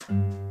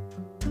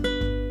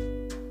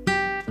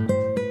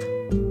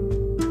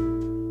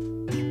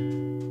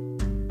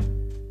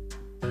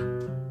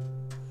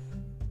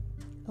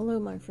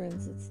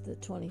friends, it's the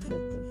 25th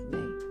of May.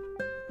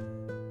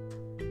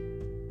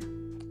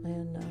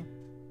 And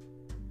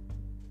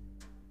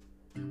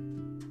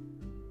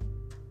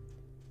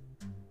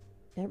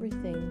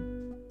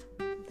everything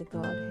that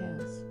God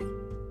has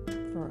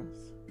for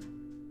us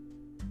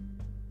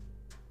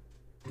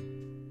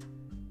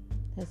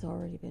has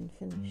already been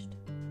finished.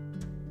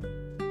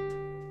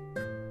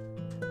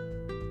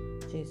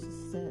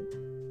 Jesus said,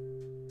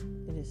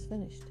 "It is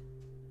finished.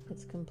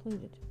 It's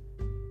completed.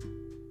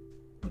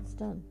 It's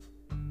done."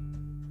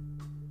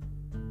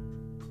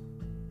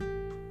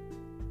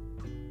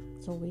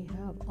 So we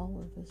have all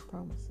of His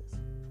promises.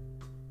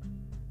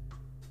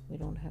 We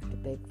don't have to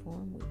beg for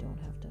them. We don't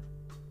have to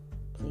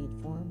plead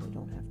for them. We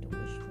don't have to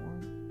wish for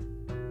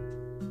them.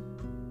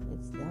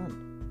 It's done.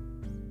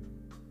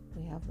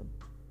 We have them.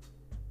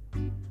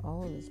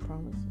 All of His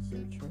promises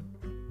are true.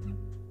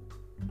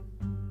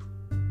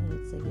 And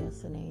it's a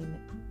yes and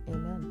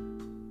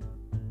amen.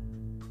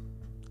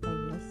 A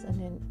yes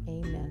and an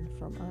amen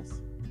from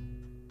us.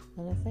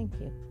 And a thank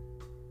you.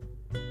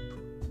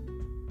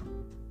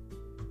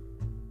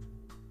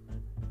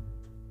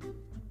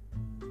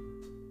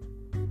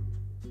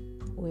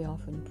 We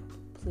often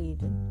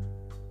plead and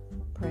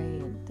pray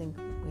and think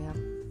we have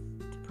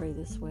to pray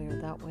this way or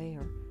that way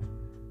or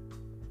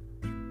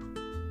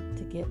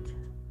to get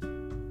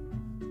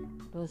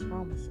those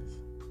promises.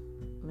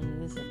 I mean,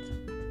 it isn't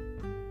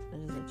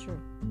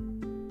true.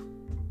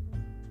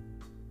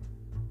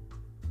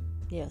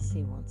 Yes,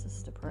 He wants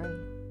us to pray.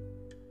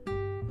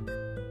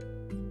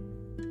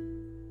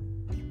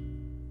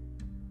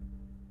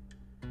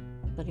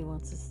 But He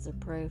wants us to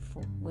pray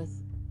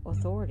with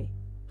authority.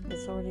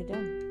 It's already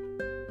done.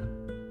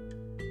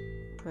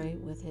 Pray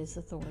with His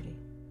authority.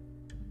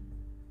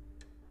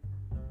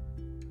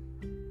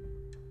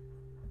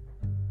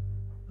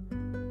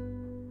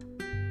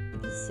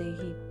 You see,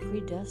 He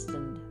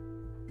predestined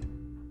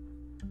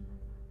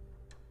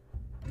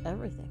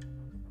everything.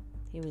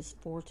 He was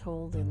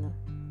foretold in the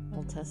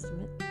Old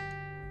Testament.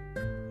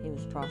 He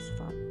was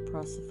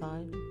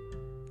prophesied,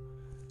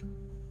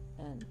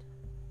 and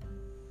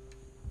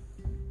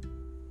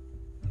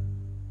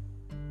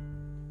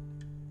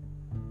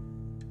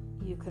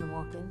you can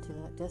walk into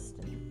that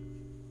destiny.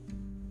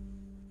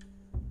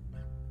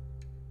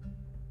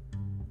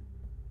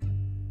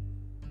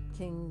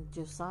 King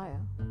Josiah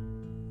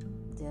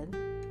did.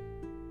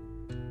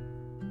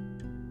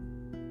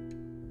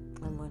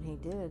 And when he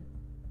did,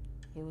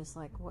 he was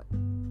like,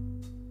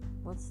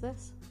 what's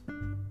this?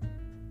 And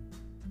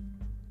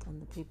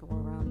the people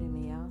around him,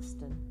 he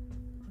asked, and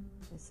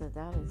they said,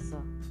 that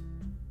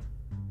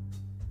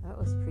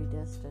was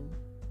predestined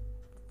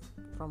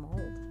from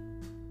old,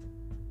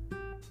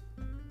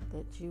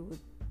 that you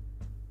would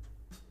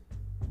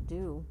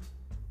do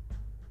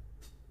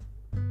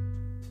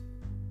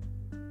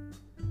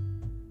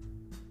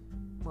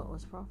what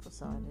was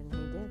prophesied, and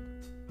he did.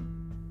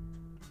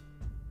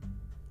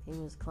 He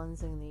was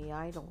cleansing the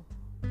idols,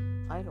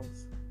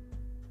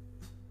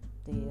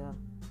 the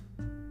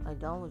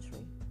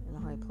idolatry in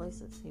high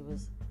places. He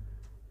was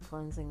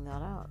cleansing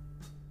that out.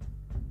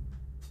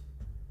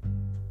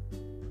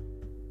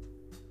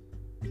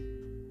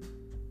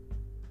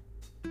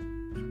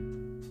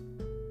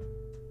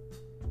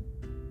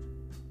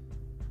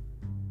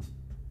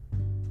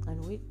 And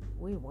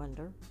we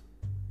wonder.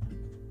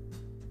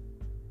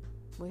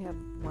 We have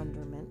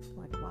wonderment,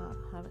 like, wow,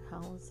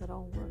 how does it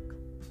all work?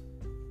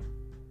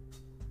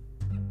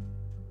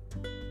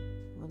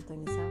 When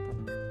things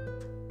happen.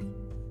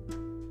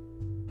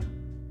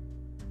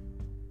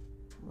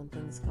 When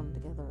things come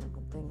together,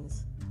 when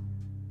things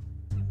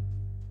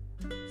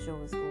show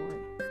His glory.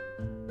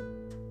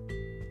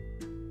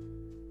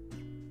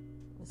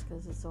 It's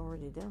because it's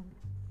already done.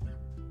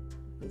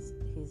 He's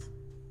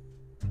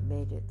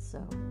made it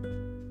so.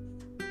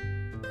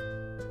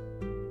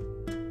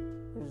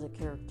 There's a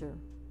character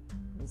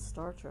in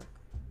Star Trek,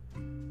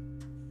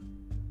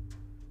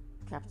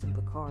 Captain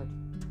Picard.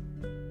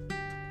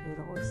 He would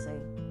always say,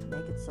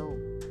 make it so.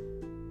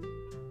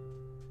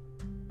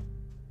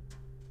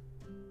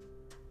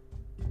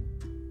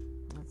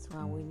 That's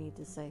how we need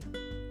to say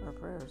our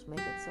prayers, make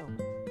it so.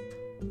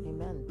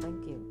 Amen,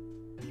 thank you.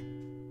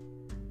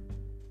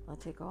 I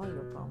take all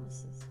your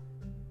promises,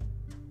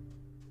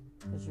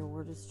 because your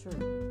word is true.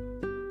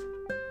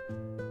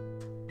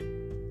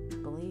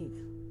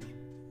 Believe.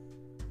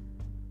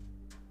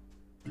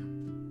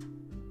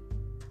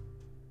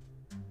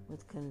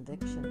 With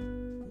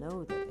conviction,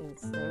 know that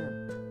it's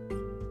there.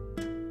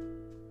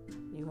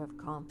 You have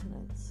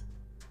confidence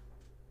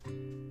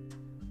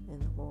in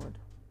the Lord,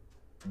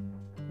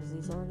 because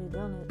He's already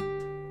done it.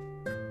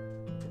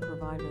 He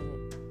provided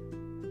it.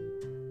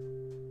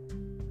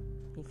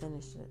 He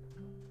finished it.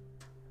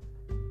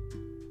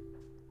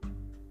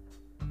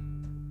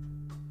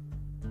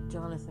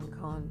 Jonathan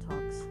Cahn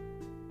talks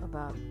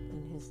about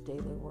in his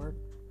daily word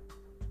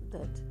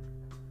that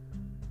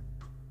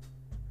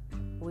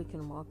we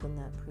can walk in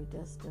that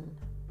predestined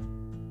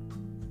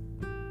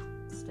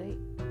state.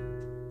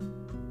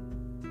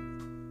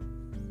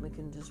 We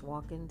can just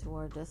walk into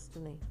our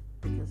destiny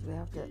because we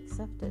have to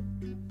accept it.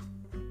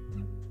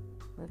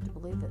 We have to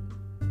believe it.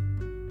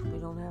 We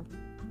don't have,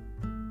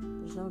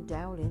 there's no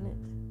doubt in it.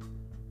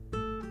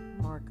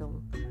 Mark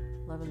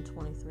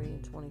 11:23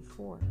 and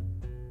 24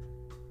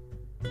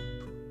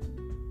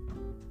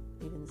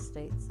 even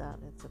states that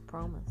it's a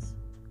promise.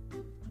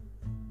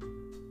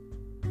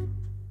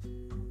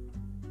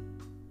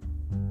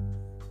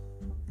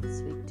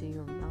 Speak to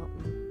your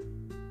mountain,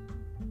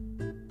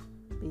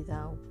 be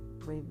thou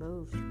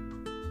removed,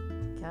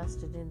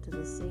 cast it into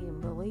the sea,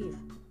 and believe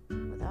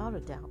without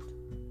a doubt,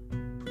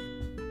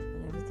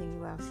 and everything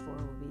you ask for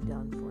will be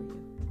done for you.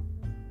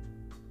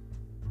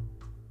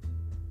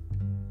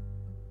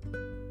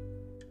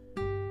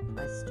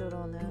 I stood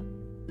on that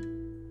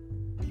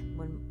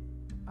when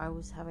I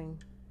was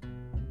having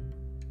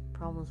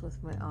problems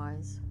with my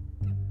eyes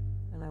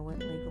and I went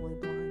legally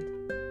blind.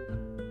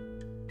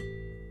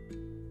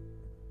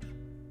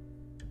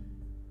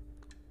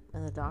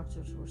 And the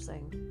doctors were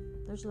saying,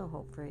 there's no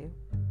hope for you.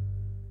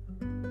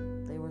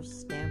 They were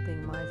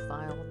stamping my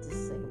file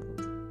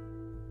disabled.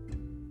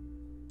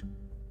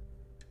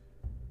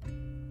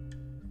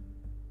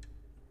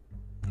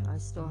 I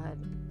still had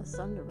a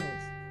son to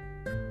raise.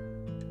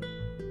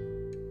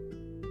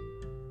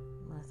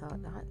 And I thought,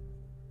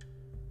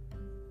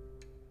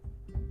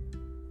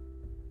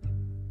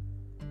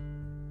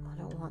 I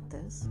don't want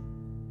this.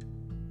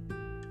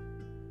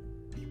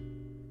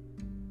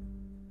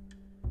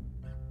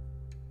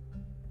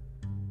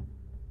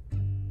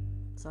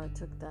 So I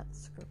took that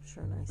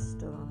scripture and I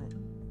stood on it.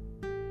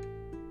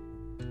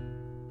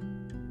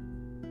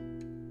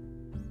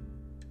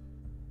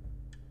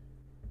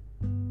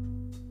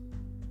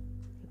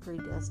 He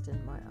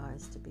predestined my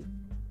eyes to be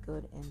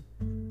good and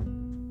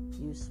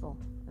useful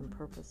and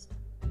purposed.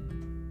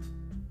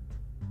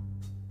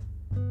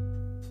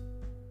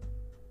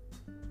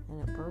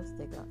 And at birth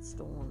they got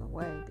stolen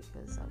away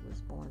because I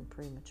was born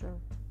premature.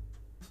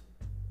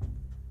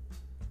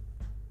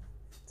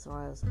 So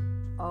I was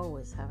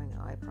always having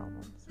eye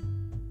problems.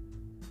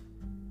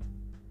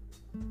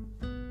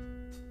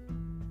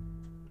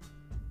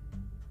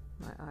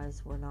 My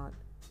eyes were not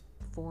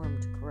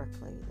formed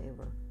correctly. They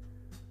were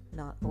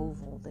not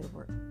oval. They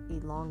were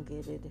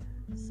elongated.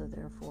 So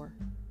therefore,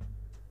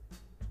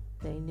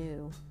 they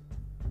knew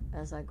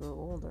as I grew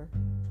older,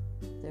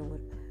 there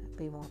would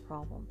be more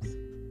problems.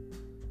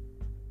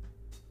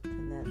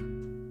 And that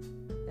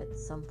at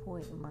some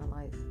point in my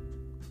life,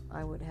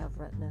 I would have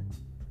retina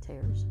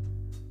tears.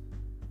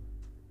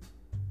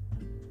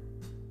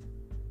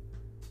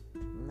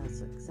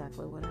 That's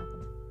exactly what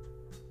happened.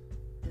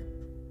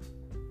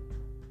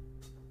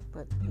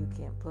 But you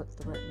can't put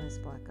the retinas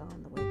back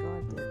on the way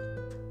God did.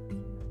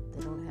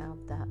 They don't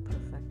have that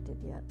perfected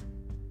yet.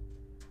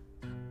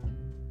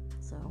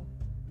 So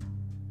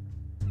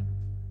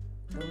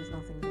there was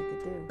nothing they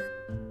could do.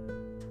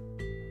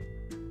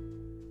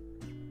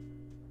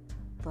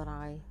 But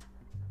I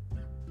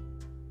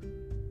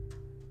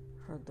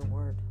heard the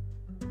word.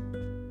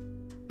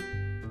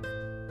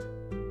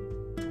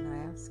 And I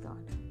asked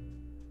God,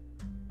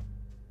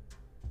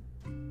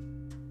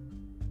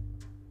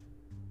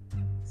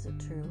 is it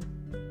true?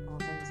 All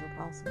things are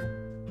possible.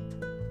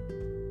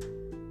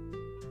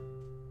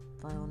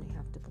 If I only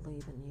have to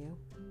believe in you,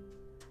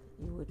 that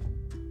you would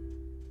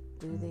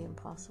do the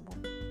impossible,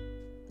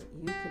 that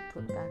you could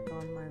put back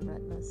on my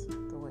retinas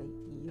the way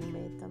you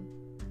made them.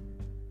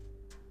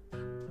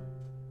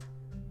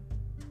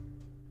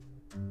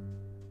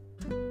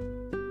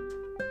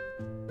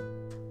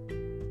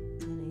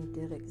 And he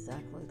did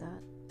exactly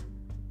that.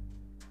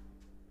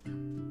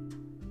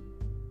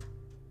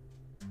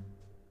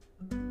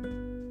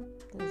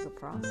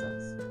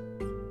 Process.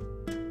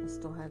 I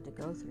still had to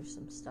go through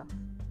some stuff.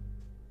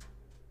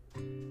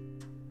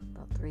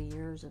 About 3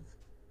 years of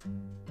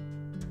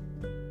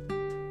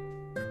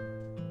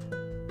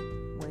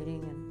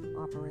waiting and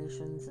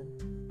operations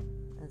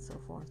and so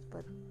forth,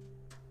 but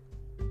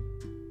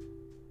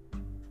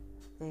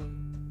they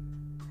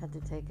had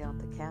to take out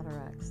the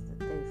cataracts that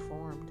they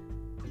formed.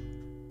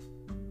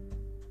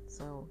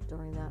 So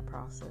during that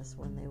process,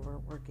 when they were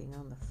working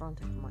on the front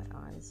of my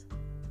eyes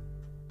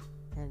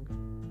and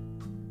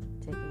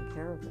taking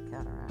care of the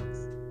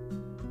cataracts,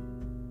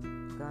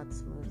 God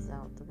smooths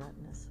out the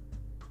retinas.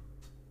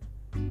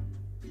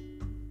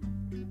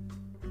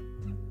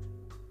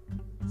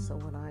 So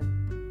when I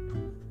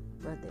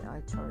read the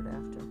eye chart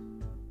after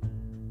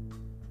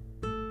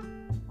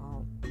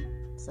all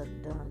said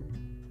and done,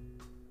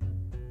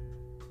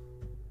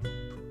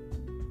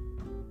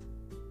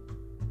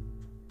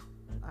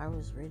 I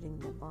was reading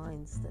the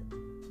lines that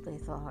they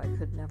thought I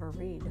could never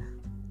read.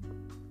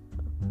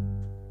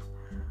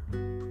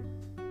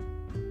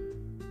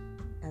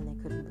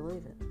 Couldn't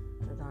believe it.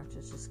 The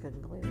doctors just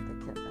couldn't believe it.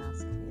 They kept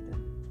asking me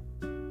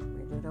to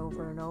read it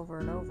over and over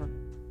and over.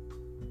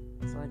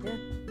 So I did.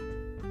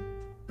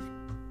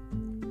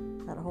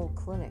 That whole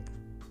clinic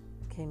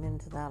came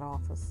into that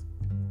office.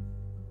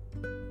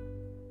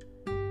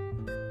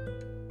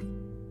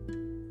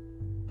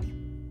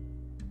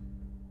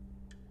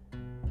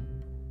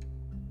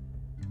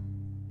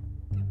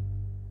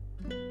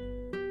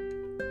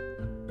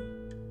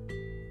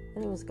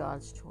 And it was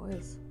God's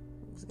choice.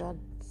 It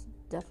God's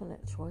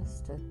definite choice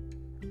to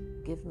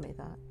give me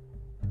that.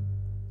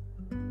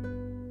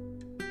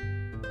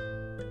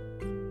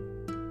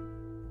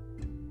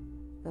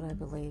 But I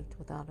believed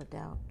without a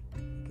doubt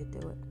He could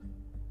do it.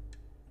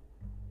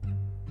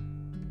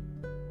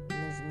 And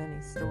there's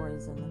many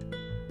stories in the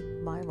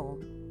Bible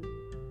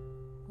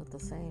with the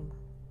same.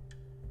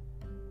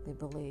 They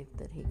believed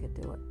that He could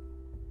do it.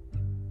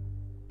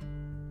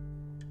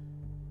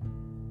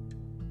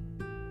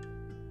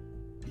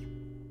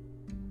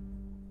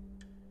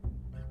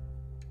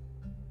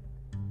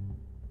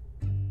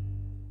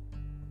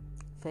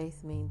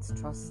 Faith means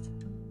trust.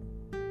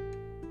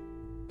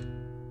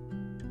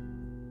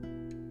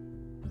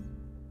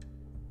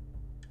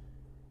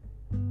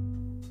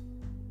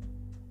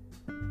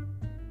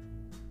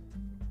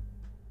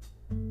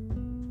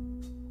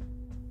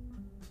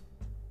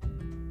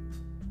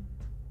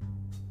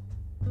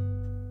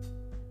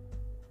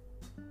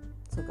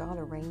 So God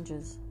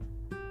arranges.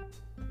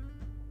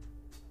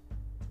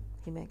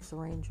 He makes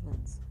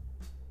arrangements.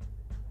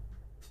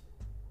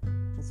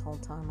 His whole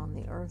time on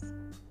the earth,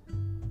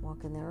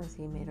 walking the earth,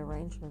 He made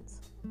arrangements.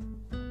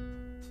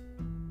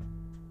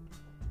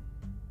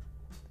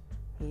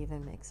 He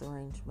even makes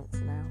arrangements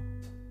now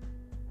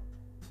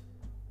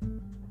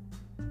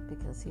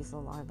because He's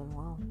alive and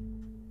well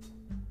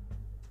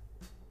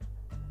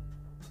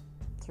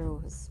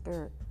through His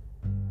Spirit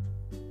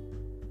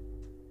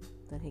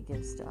that He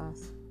gives to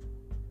us.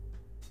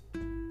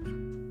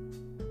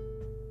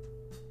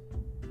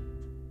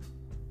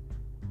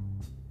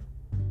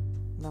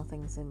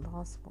 Nothing's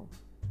impossible.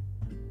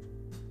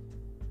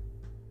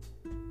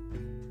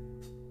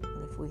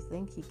 And if we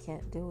think He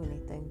can't do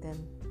anything,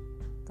 then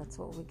that's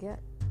what we get.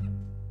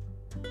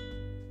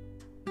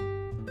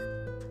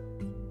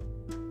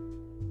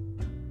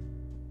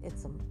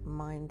 It's a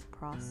mind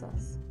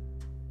process.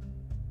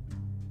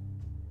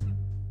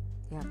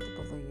 You have to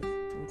believe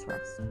and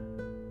trust.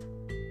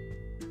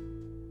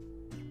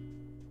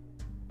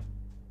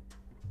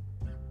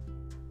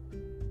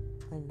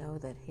 And know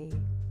that He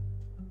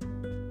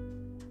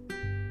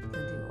can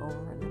do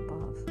over and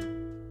above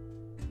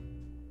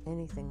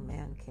anything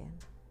man can.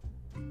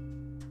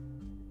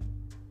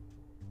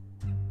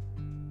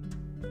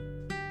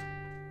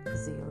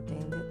 Because He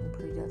ordained it and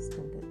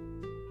predestined it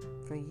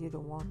for you to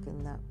walk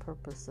in that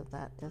purpose of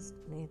that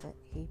destiny that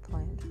He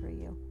planned for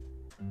you.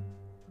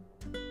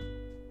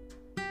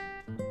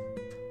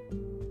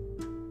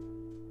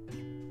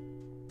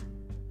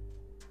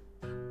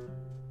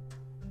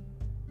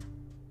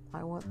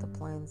 I want the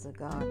plans of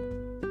God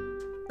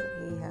that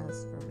He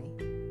has for me.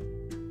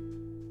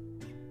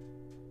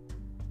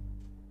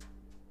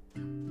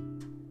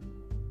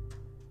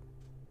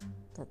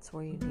 That's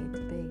where you need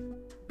to be.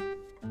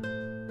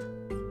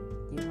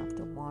 You have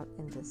to want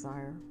and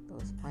desire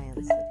those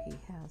plans that He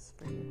has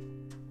for you.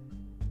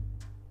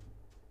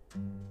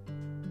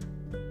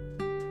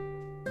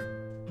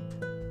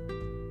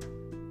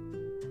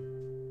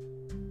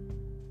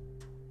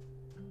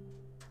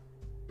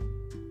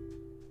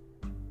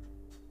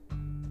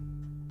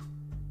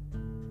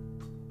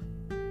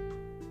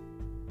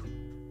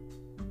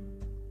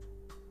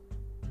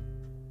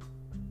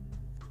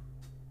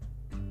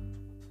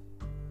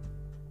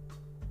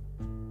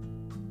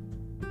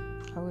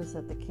 I was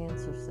at the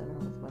cancer center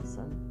with my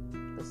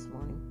son this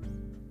morning.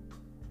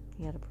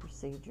 He had a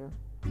procedure.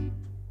 And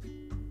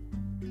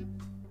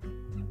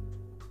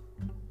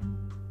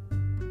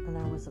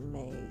I was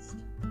amazed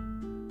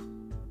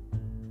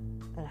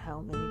at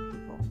how many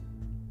people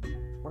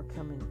were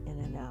coming in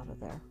and out of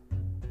there.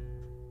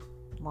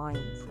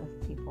 Lines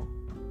of people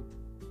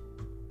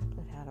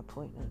that had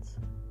appointments.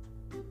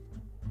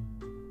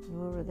 We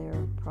were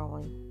there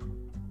probably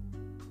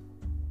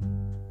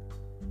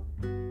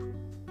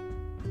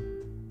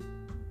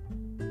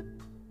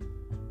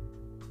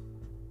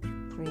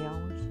 3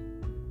 hours.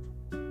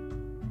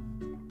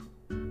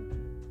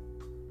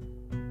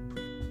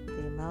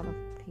 The amount of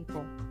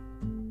people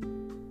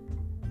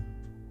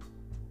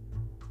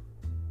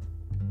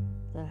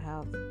that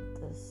have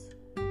this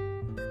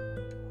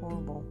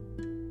horrible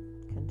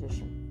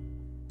condition,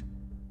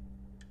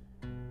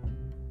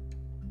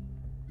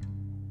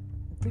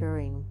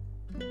 varying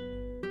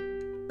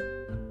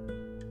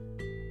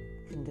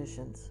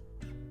conditions.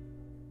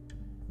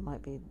 It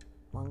might be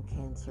lung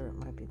cancer, it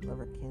might be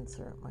liver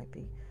cancer, it might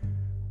be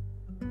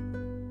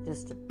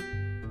just a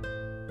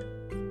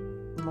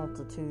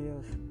multitude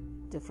of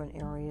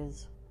different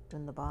areas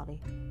in the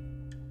body,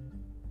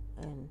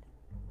 and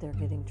they're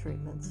getting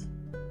treatments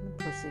and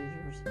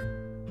procedures.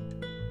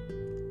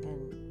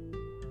 And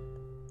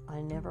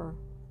I never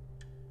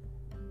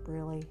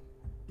really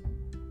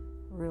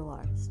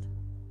realized,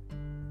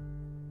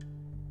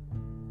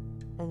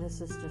 and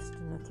this is just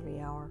in a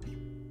 3-hour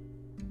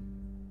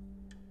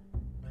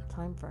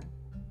time frame.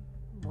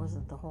 It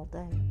wasn't the whole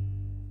day.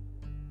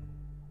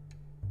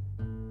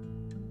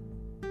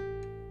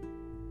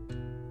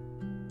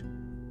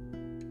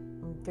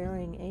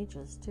 Varying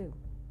ages too.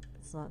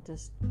 It's not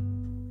just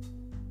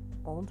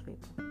old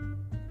people.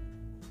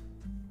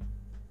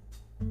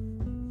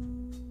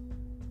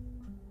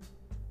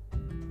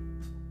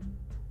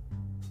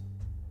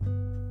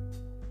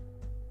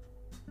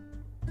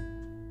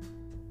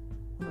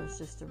 was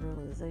just a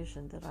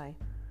realization that I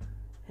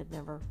had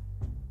never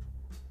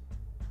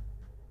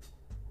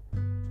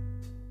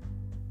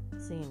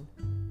seen.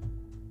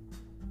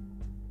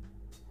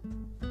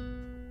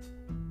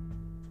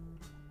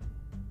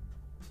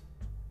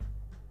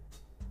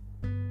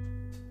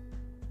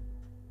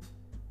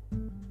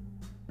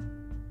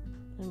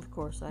 And of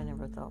course, I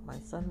never thought my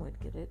son would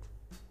get it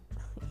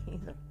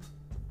either.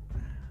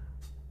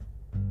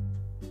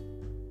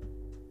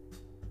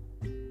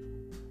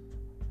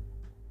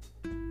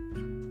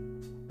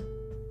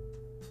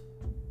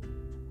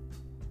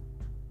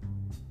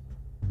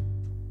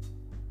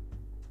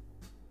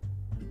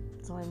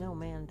 So I know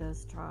man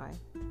does try,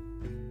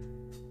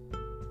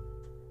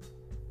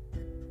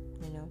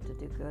 to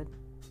do good,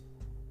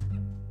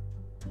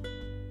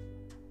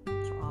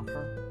 to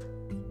offer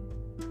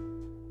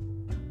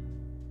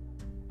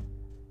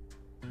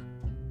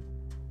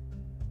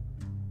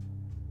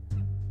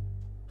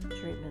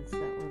treatments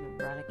that would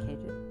eradicate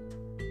it.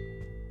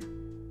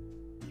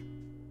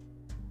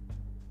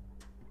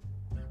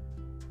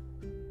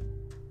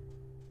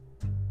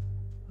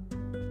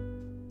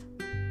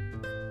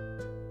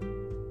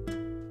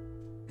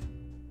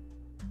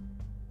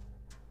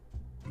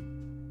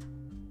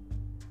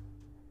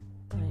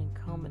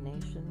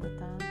 Combination with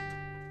that,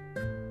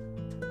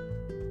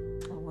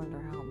 I wonder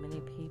how many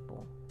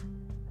people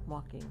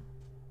walking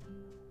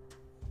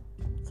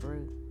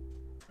through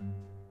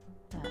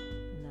that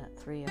in that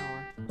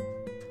 3-hour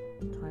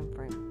time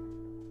frame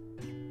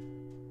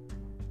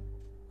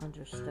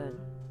understood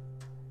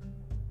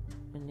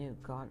and knew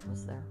God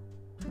was there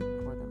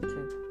for them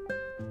too.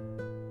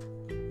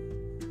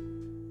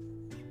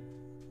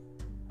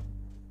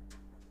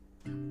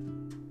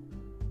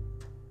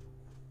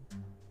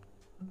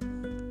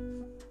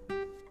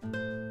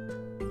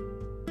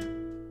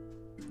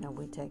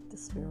 We take the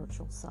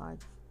spiritual side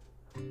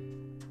on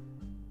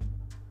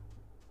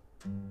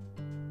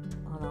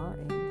our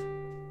end.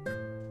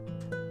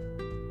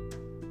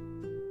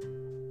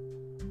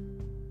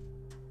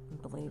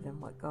 And believe in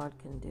what God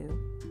can do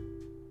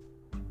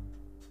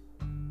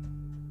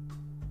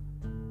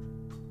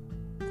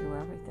through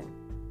everything.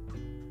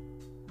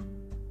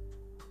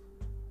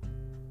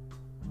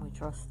 And we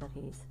trust that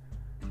He's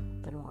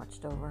been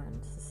watched over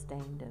and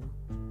sustained, and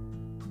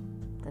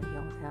that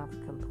He'll have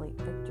complete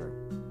victory,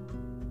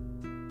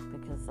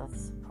 because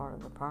that's part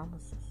of the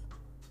promises.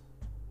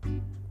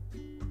 And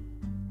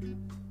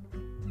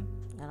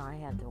I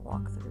had to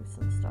walk through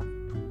some stuff.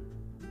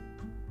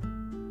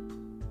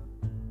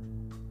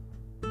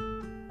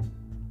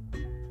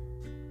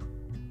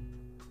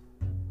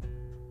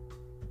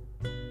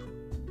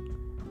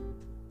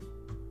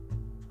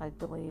 I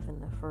believe in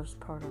the first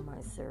part of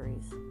my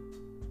series,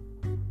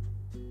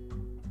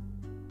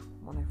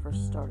 when I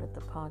first started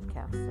the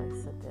podcast, I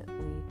said that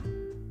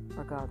we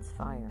are God's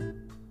fire.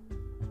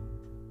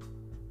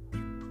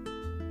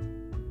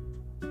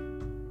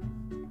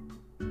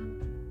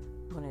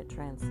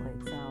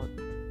 Translates out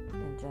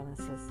in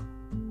Genesis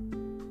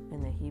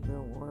in the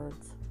Hebrew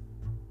words,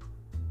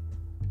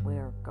 we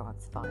are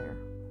God's fire.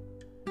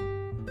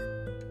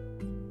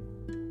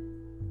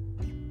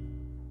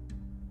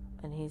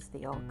 And He's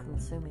the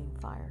all-consuming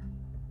fire.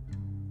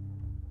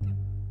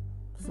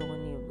 So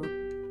when you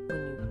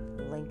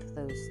link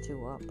those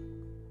two up,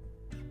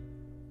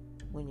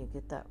 when you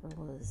get that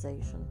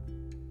realization,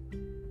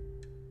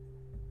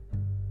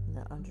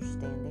 that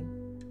understanding,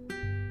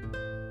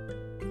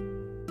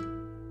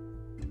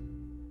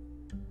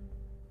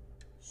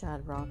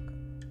 Shadrach,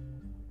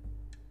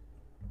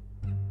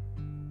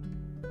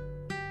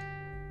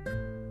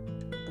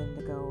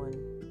 Abednego, and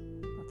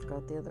I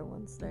forgot the other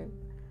one's name.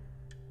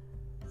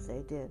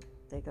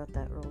 They got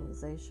that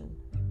realization.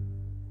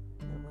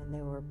 And when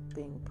they were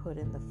being put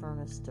in the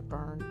furnace to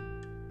burn,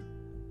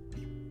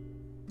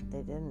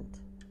 they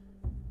didn't.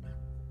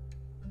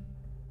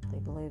 They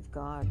believed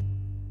God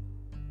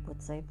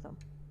would save them.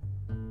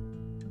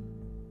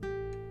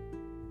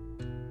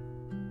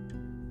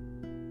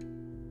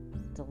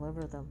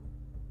 Deliver them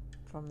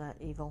from that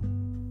evil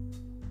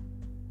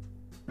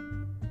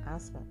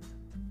aspect.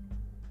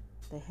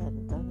 They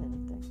hadn't done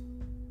anything.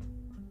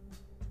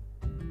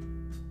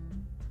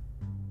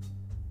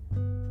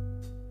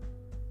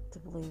 To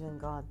believe in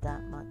God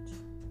that much.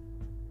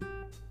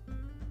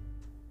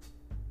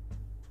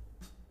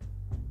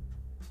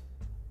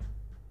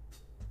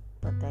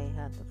 But they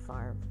had the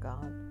fire of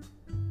God,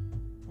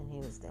 and He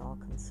was the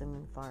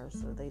all-consuming fire,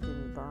 so they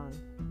didn't burn.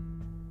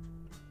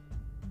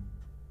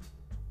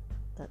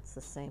 That's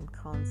the same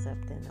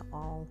concept in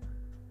all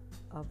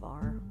of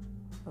our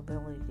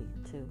ability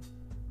to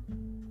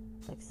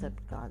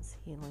accept God's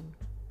healing.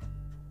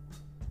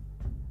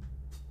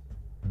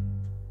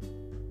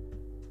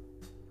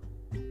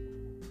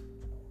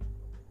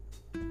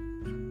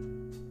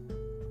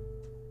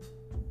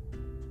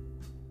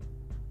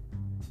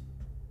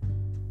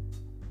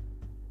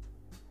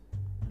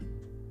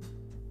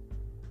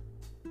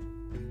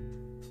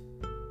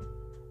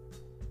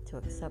 To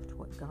accept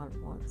what God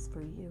wants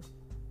for you,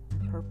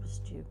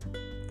 purposed you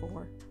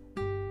for.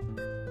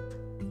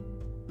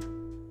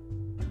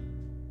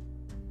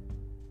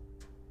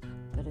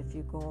 if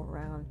you go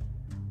around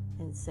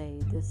and say,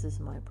 this is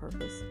my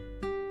purpose,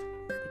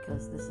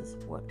 because this is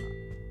what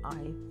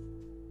I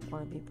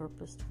want to be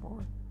purposed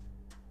for,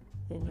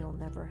 then you'll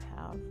never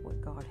have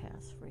what God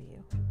has for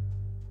you.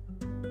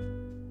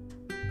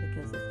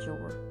 Because it's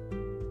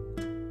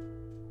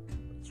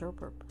your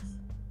purpose.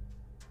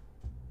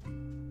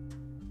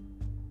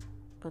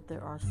 But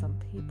there are some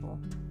people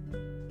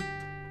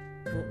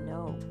that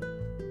know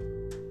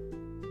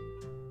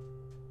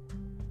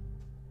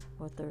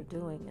what they're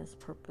doing is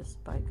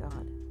purposed by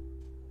God.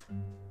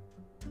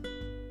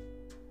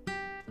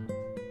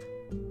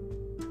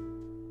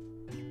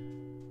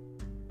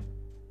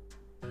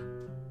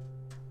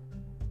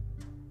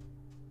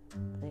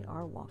 They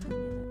are walking in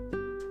it.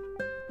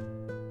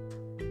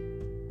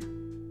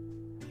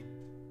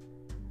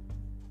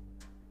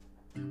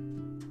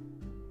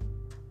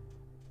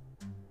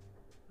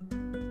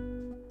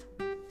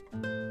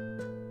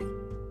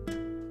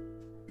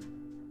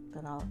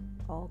 But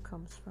all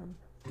comes from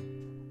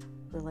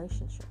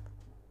relationship.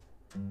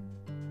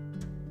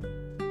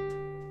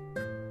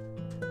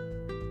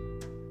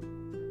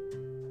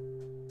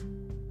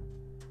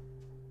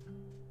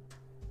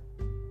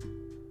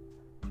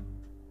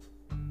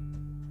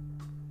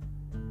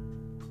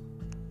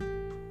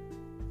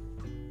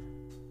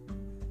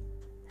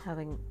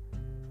 Having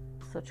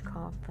such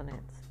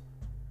confidence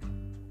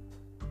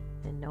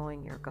in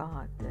knowing your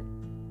God that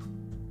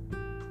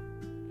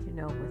you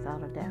know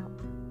without a doubt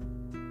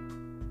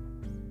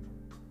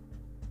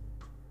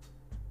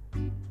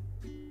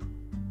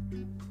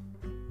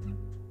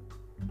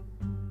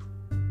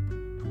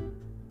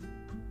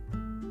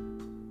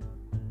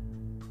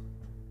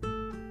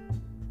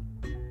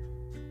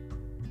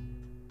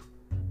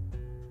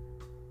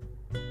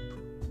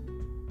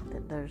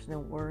that there's no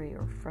worry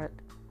or fret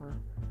or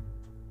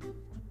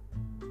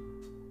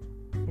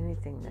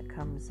anything that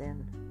comes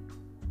in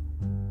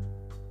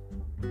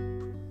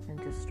and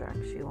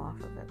distracts you off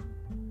of it.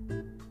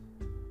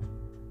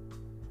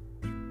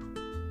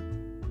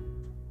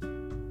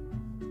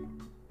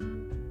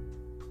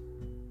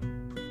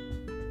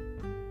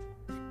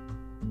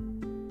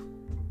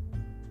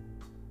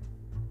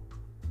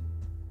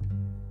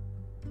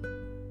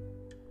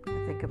 I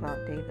think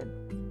about David.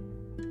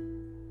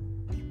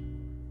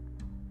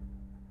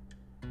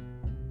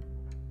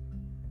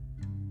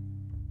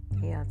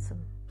 He had some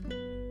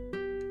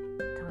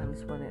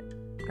times when it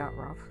got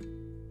rough,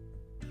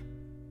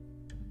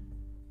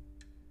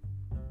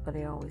 but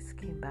he always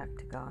came back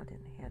to God,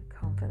 and he had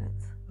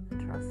confidence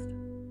and trust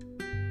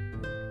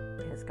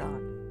in his God.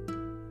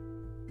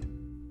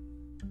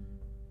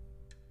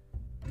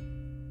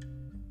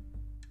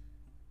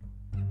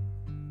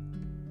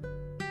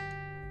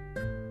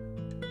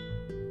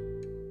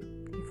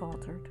 He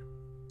faltered.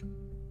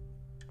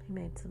 He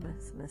made some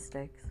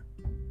mistakes.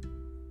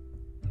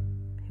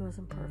 He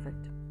wasn't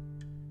perfect.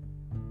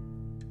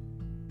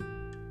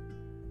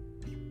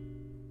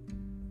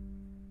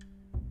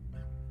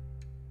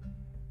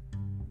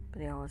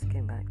 But he always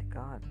came back to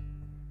God.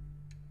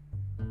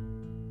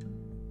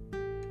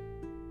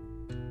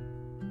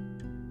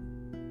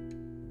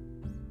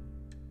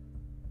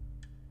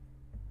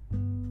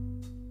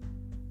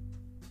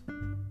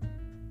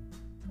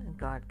 And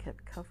God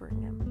kept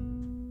covering him.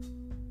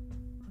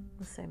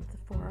 The same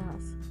for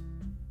us.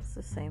 It's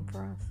the same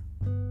for us.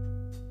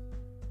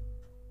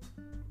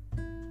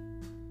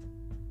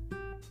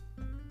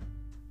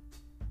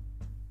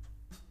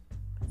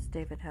 Because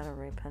David had a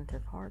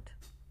repentant heart.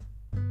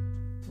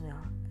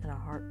 And a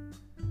heart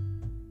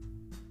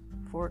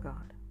for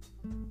God.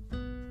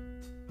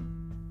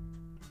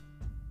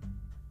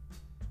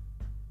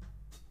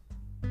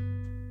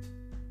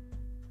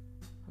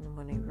 And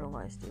when he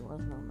realized he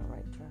wasn't on the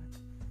right track,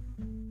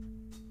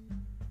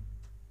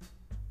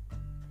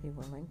 he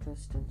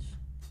relinquished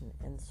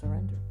and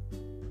surrendered,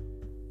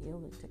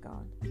 yielded to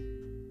God.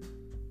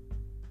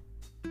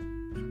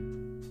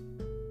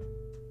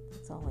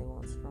 That's all he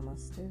wants from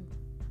us too.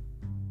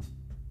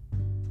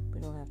 We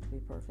don't have to be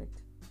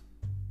perfect.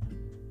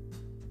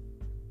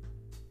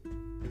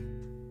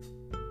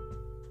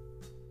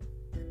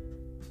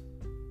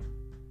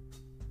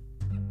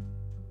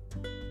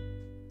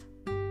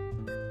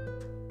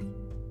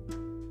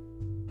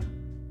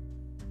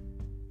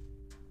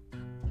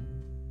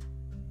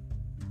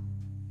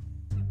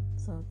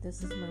 So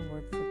this is my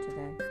word for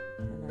today,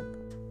 and I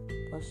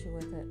bless you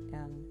with it,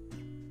 and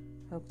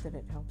hope that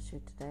it helps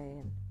you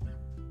today and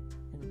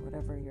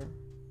whatever you're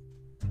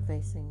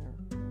facing or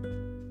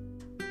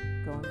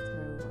going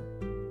through,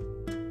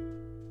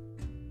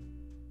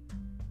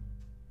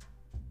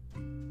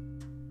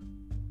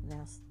 and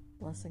ask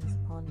blessings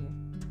upon you.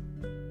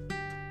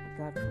 That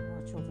God will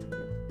watch over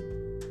you.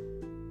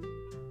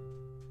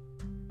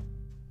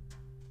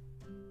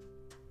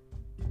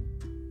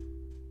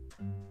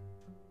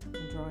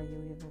 Draw you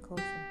even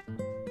closer.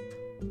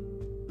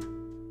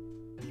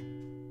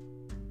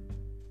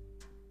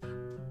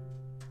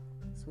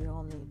 So we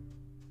all need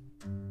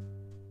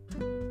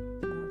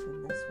more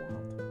than this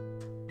world.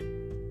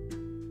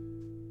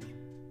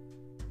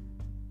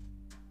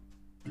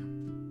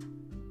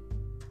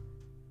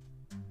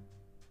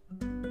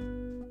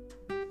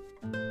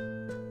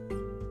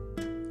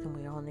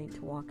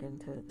 walk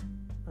into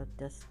a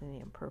destiny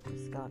and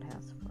purpose God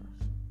has for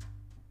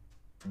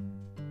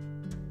us.